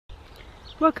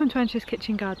Welcome to Angela's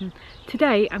Kitchen Garden.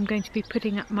 Today I'm going to be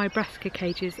putting up my brassica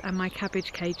cages and my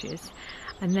cabbage cages,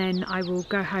 and then I will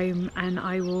go home and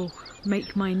I will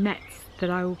make my nets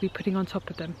that I will be putting on top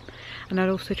of them, and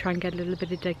I'll also try and get a little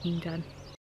bit of digging done.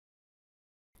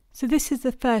 So this is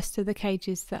the first of the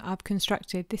cages that I've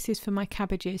constructed. This is for my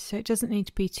cabbages, so it doesn't need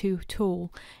to be too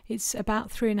tall. It's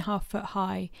about 3.5 foot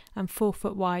high and 4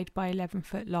 foot wide by 11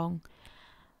 foot long.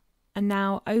 And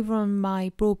now over on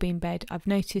my broad bean bed, I've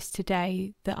noticed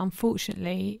today that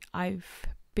unfortunately I've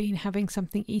been having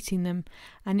something eating them,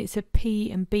 and it's a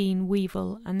pea and bean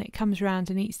weevil, and it comes around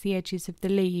and eats the edges of the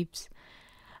leaves.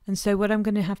 And so what I'm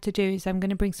going to have to do is I'm going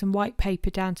to bring some white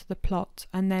paper down to the plot,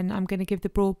 and then I'm going to give the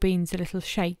broad beans a little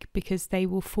shake because they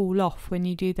will fall off when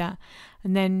you do that,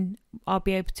 and then I'll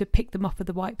be able to pick them off of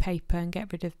the white paper and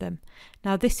get rid of them.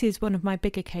 Now this is one of my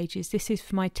bigger cages. This is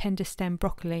for my tender stem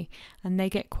broccoli, and they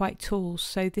get quite tall,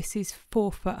 so this is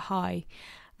 4 foot high.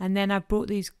 And then I've brought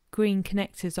these green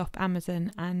connectors off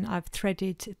Amazon, and I've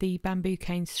threaded the bamboo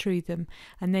canes through them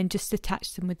and then just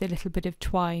attached them with a little bit of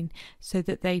twine so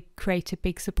that they create a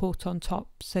big support on top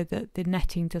so that the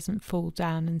netting doesn't fall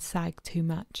down and sag too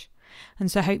much.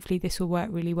 And so hopefully this will work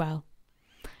really well.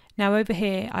 Now over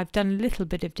here I've done a little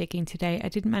bit of digging today. I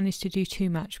didn't manage to do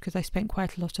too much because I spent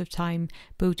quite a lot of time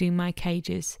building my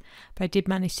cages, but I did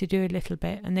manage to do a little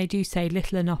bit, and they do say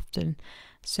little and often,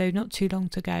 so not too long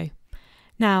to go.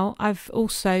 Now I've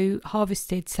also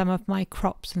harvested some of my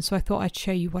crops, and so I thought I'd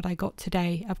show you what I got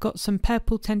today. I've got some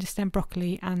purple tender stem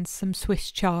broccoli and some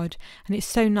Swiss chard, and it's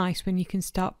so nice when you can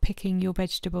start picking your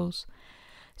vegetables.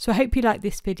 So I hope you liked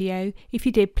this video. If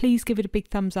you did, please give it a big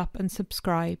thumbs up and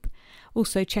subscribe.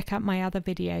 Also check out my other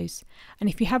videos, and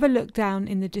if you have a look down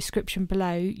in the description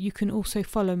below, you can also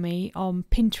follow me on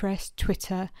Pinterest,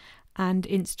 Twitter and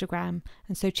Instagram,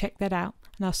 and so check that out,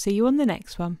 and I'll see you on the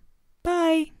next one.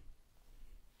 Bye!